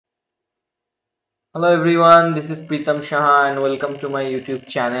Hello everyone, this is Pritam Shah and welcome to my YouTube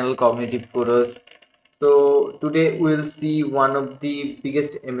channel CognitiveCoders. So today we'll see one of the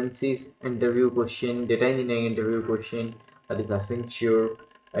biggest MNC's interview question, data engineering interview question, that is Accenture.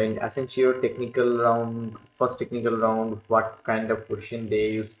 And Accenture technical round, first technical round, what kind of question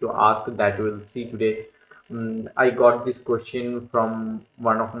they used to ask, that we'll see today. I got this question from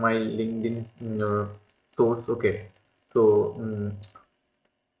one of my LinkedIn source. Okay, so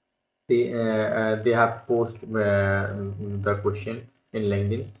they have posted the question in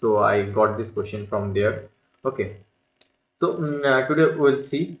LinkedIn, so I got this question from there. Okay, so today we'll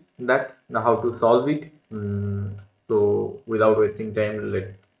see that how to solve it. So without wasting time,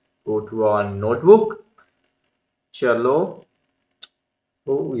 let's go to our notebook. Chalo.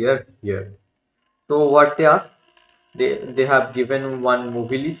 Oh yeah, here. So what they ask, they have given one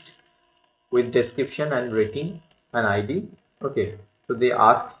movie list with description and rating and ID. Okay, so they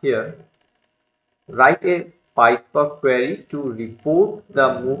asked here, write a pyspark query to report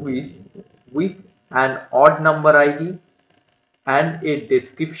the movies with an odd number ID and a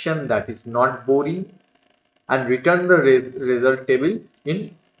description that is not boring, and return the result table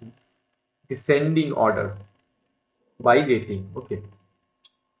in descending order by rating. Okay,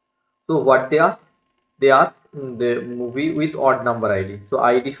 so what they ask? They ask the movie with odd number ID. So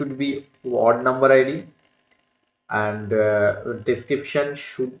ID should be odd number ID, and description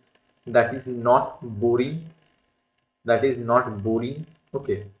should, that is not boring, that is not boring.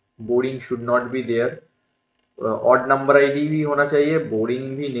 Okay, boring should not be there. Odd number ID भी होना चाहिए,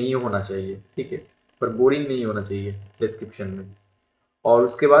 boring भी नहीं होना चाहिए, ठीक है, पर बोरिंग नहीं होना चाहिए डिस्क्रिप्शन में. और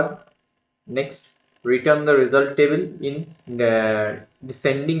उसके बाद next, return the result table in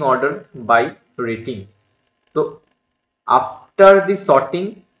descending order buy rating. So after the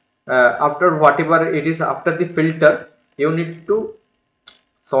sorting, after whatever it is, after the filter, you need to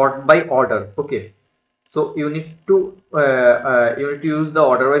sort by order. Okay, so you need to use the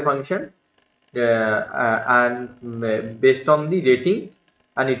order by function, and based on the rating,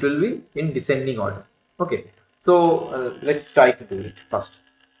 and it will be in descending order. Okay, so let's try to do it first.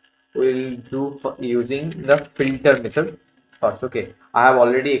 We'll do for using the filter method first. Okay, I have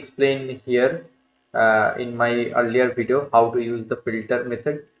already explained here in my earlier video how to use the filter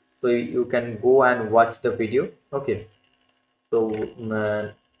method, so you can go and watch the video. Okay, so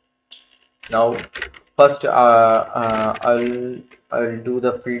now first I'll do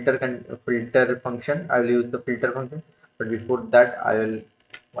the filter function. I will use the filter function, but before that I will,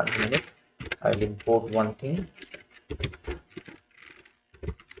 1 minute, I'll import one thing,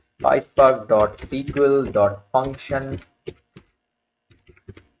 pyspark.sql.function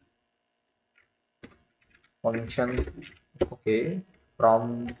functions. Okay,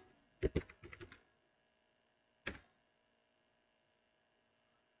 from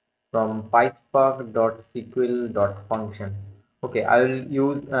pyspark.sql.function. Okay, I will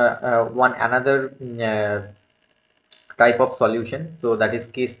use one another type of solution, so that is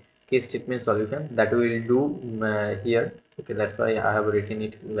case statement solution, that we will do here. Okay, that's why I have written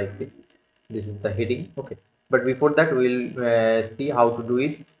it like this. This is the heading. Okay, but before that we'll see how to do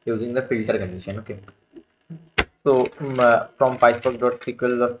it using the filter condition. Okay, so from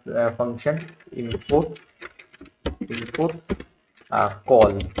pyspark.sql function, import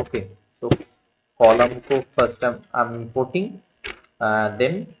call. Okay, so column को first I'm importing,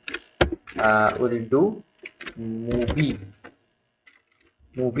 then we'll do movie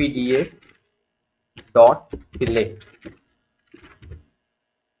df dot select.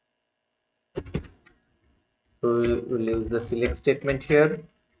 So we'll use the select statement here,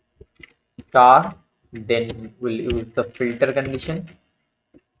 star, then we'll use the filter condition.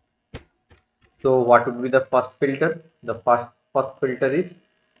 So what would be the first filter? The first filter is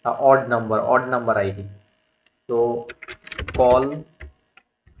odd number ID. So call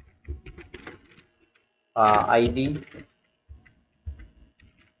ID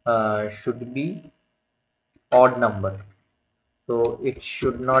should be odd number, so it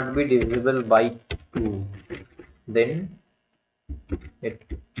should not be divisible by 2, then it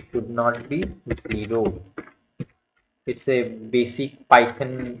should not be 0. It's a basic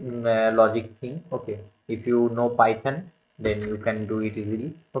Python logic thing. Okay, if you know Python, then you can do it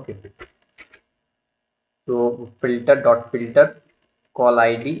easily. Okay, so filter call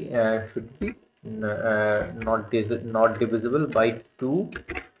ID should be not divisible by 2.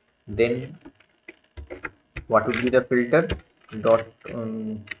 Then what would be the filter dot,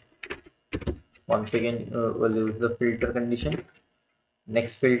 once again we'll use the filter condition.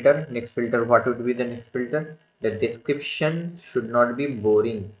 Next filter, what would be the next filter? The description should not be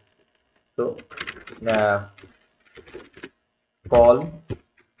boring, so call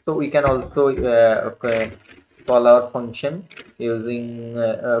So we can also call our function using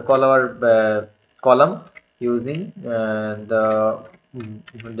call our column using the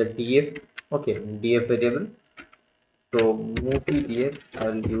df, okay, df variable. So movie df, I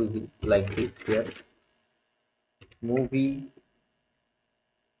will use it like this here. Movie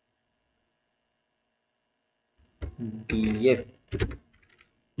df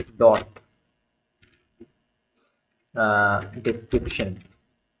dot description.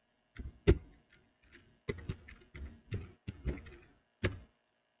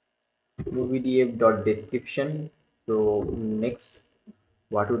 Movie df dot description. So next,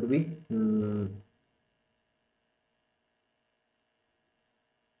 what would be?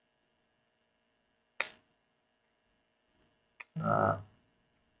 Uh,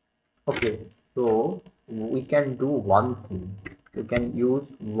 okay, so we can do one thing. We can use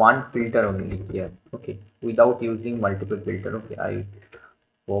one filter only here. Okay, without using multiple filter. Okay, I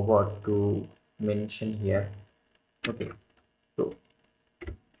forgot to mention here. Okay, so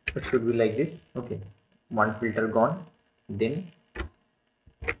it should be like this. Okay, one filter gone. Then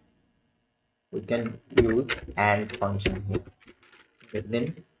we can use and function here. Okay,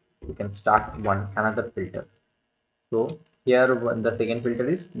 then we can start one another filter. So here the second filter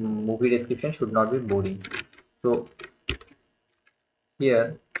is movie description should not be boring. So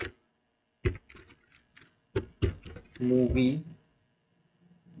here movie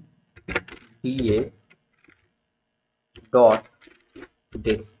da dot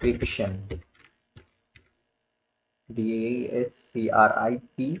description, description,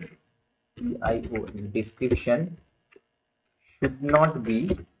 description should not be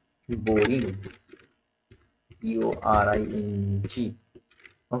boring, boring.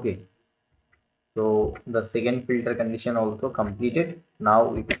 Okay, so the second filter condition also completed. Now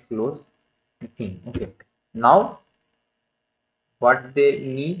we can close the thing. Okay, now what they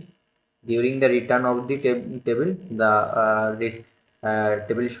need during the return of the table, the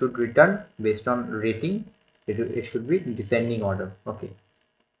table should return based on rating. It should be descending order. Okay,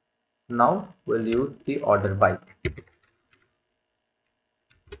 now we'll use the order by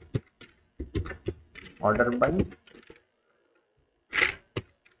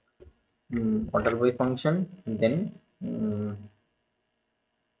function, then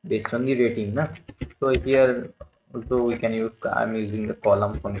based on the rating na. So here also we can use, I'm using the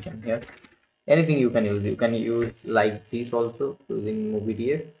column function here. Anything you can use like this also using movie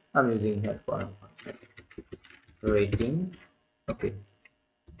df. I'm using here column function rating. Okay,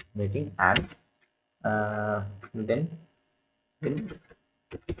 rating and then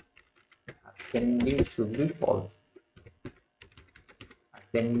ascending should be false,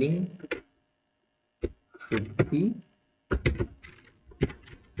 ascending should be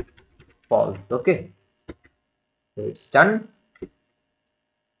false. Okay, so it's done.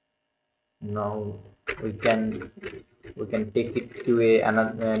 Now we can take it to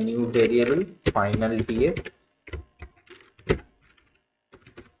another new variable, final df.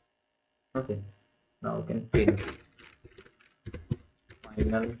 Okay, now we can print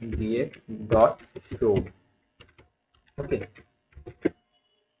final df dot show. Okay,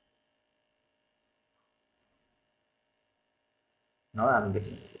 now I'm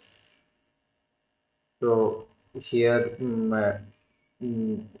getting it. So here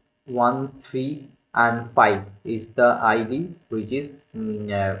 1, 3 and 5 is the id which is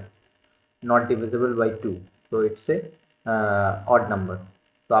not divisible by 2, so it's a odd number.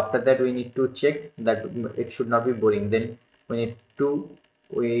 So after that we need to check that it should not be boring. Then we need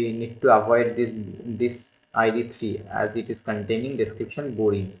to avoid this id 3 as it is containing description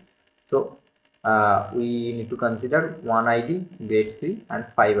boring. So we need to consider one id grade 3 and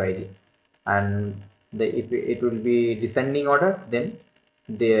 5 id, and if it will be descending order, then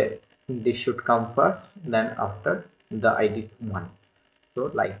this should come first, then after the id 1.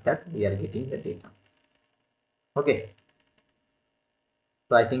 So like that we are getting the data. Okay,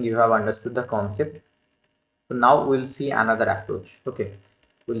 so I think you have understood the concept. So now we'll see another approach. Okay,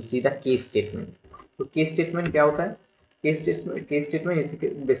 we'll see the case statement. So case statement क्या होता है? Case statement is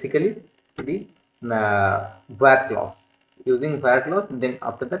basically the where clause. Using where clause, then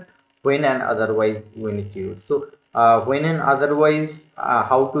after that when and otherwise we need to use. So when and otherwise,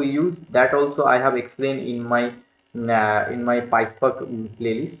 how to use that also I have explained in my pyspark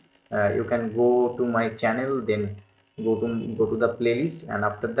playlist. You can go to my channel, then go to the playlist, and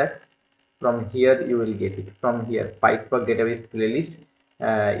after that from here you will get it. From here pyspark database playlist,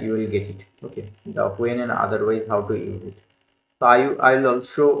 you will get it. Okay, the when and otherwise how to use it. So I'll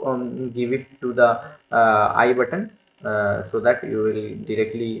also give it to the I button, so that you will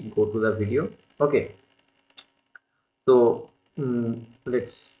directly go to the video. Okay, so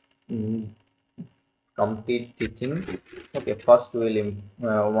let's mm, complete the thing. Okay, first we'll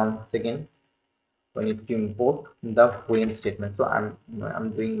once again we need to import the when statement. So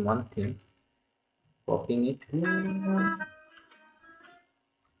I'm doing one thing, copying it.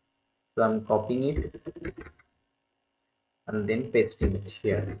 So I'm copying it and then pasting it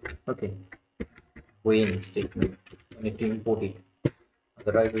here. Okay, when statement. We need to import it.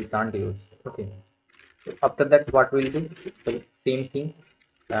 Otherwise we can't use. Okay. So after that, what we'll do? So same thing.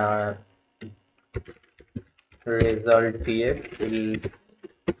 Uh, result here will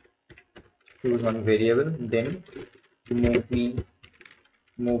choose one variable. Then movie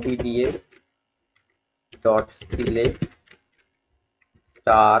df dot select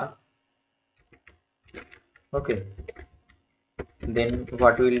star. Okay. Then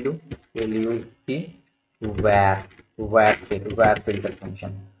what we'll do? We'll use the where where filter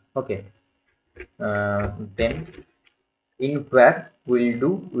function. Okay. Then in where we'll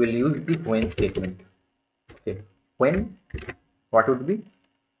use the when statement. Okay. When, what would be?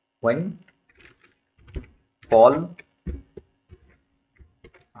 When call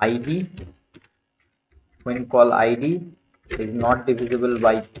id, when call id is not divisible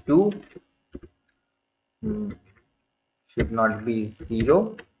by 2, mm, should not be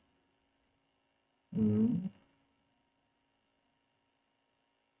 0, mm,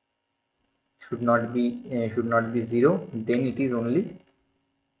 should not be 0, then it is only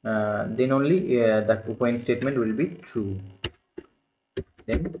then only that when statement will be true,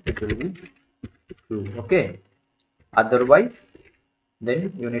 then it will be true. Okay, otherwise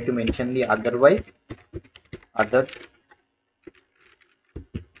then you need to mention the otherwise it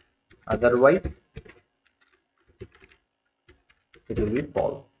will be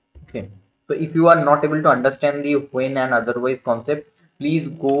false. Okay, so if you are not able to understand the when and otherwise concept, please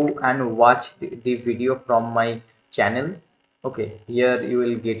go and watch the video from my channel. Okay, here you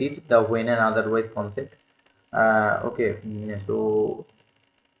will get it, the when and otherwise concept. Okay, so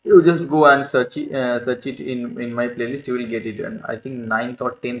you just go and search it in my playlist, you will get it. And I think 9th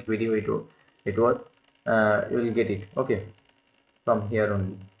or 10th video it was you will get it. Okay, from here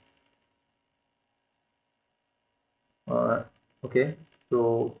only. Okay,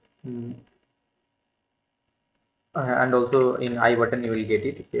 so and also in I button you will get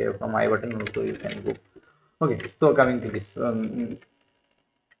it. Here from I button also you can go. Okay, so coming to this, and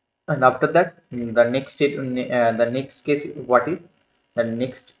after that, the next state, the next case, what is the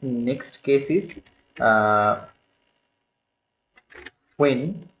next case is uh,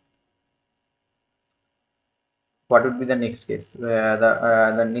 when, what would be the next case?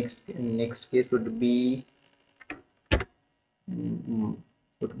 The next case would be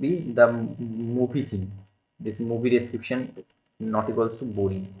the movie thing. This movie description not equals to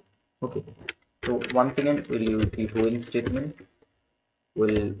boring. Okay, so once again we'll use the when statement.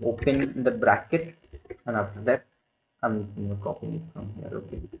 We'll open the bracket, and after that I'm copying it from here.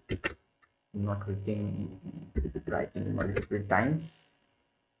 Okay, not writing multiple times.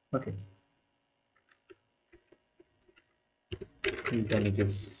 Okay, then it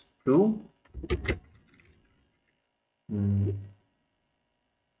is true.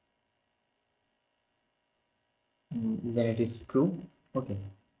 Then it is true. Okay,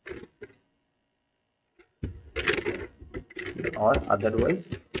 or otherwise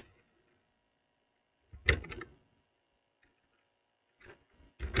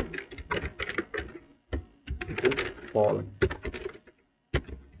it is false.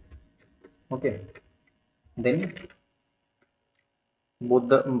 Okay, then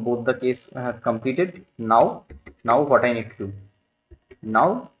both the case has completed. Now what I need to do?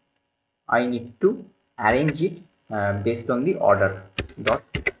 Now I need to arrange it based on the dot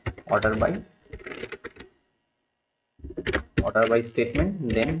order by statement,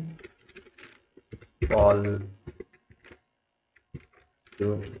 then call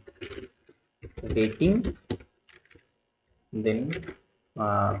to rating, then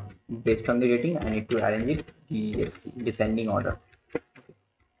based on the rating I need to arrange it descending order.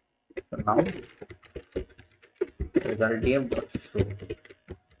 So now result df dot show.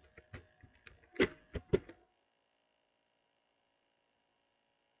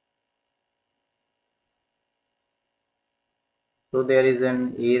 So there is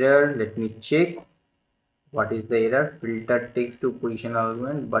an error. Let me check. What is the error? Filter text to position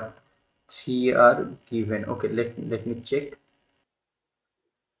argument, but 3 are given. Okay, let me check.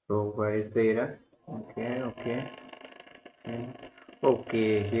 So where is the error? Okay.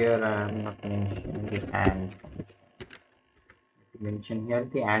 Okay, here I am not mentioning the and function. Mention here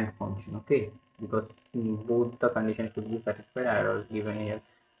the and function. Okay, because both the conditions should be satisfied. I was given here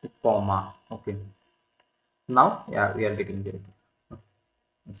the comma. Okay. Now, yeah, we are getting this.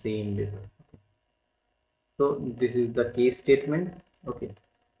 Same this. So this is the case statement. Okay,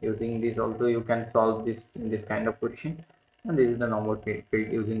 using this also you can solve this kind of question. And this is the normal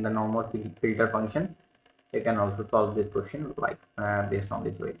using the normal filter function. You can also solve this question like based on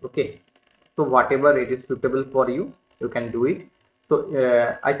this way. Okay, so whatever it is suitable for you, you can do it. So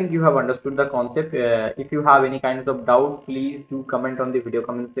I think you have understood the concept. If you have any kind of doubt, please do comment on the video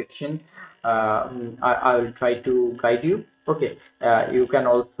comment section. I will try to guide you. Okay, you can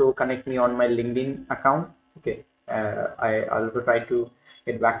also connect me on my LinkedIn account. Okay, I also try to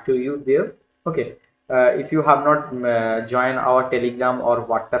get back to you there. Okay, if you have not joined our Telegram or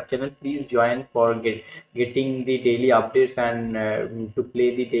WhatsApp channel, please join for getting the daily updates and to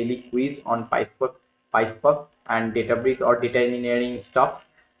play the daily quiz on pyspark and databricks or data engineering stuff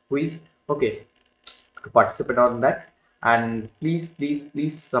quiz. Okay, to participate on that. And please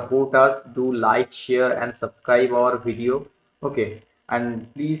support us. Do like, share and subscribe our video. Okay,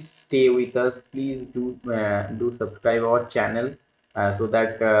 and please stay with us. Please do subscribe our channel so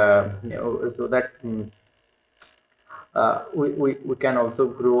that we can also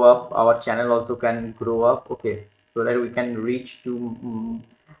grow up, our channel also can grow up. Okay, so that we can reach to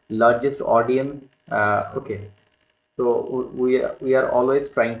largest audience. Okay, so we are always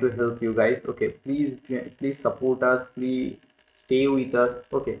trying to help you guys. Okay, please support us, please stay with us.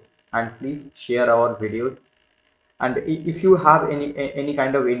 Okay, and please share our videos. And if you have any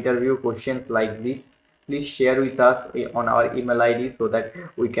kind of interview questions like this, please share with us on our email ID so that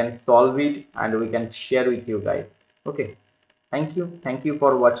we can solve it and we can share with you guys. Okay, thank you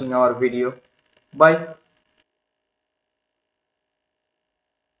for watching our video. Bye.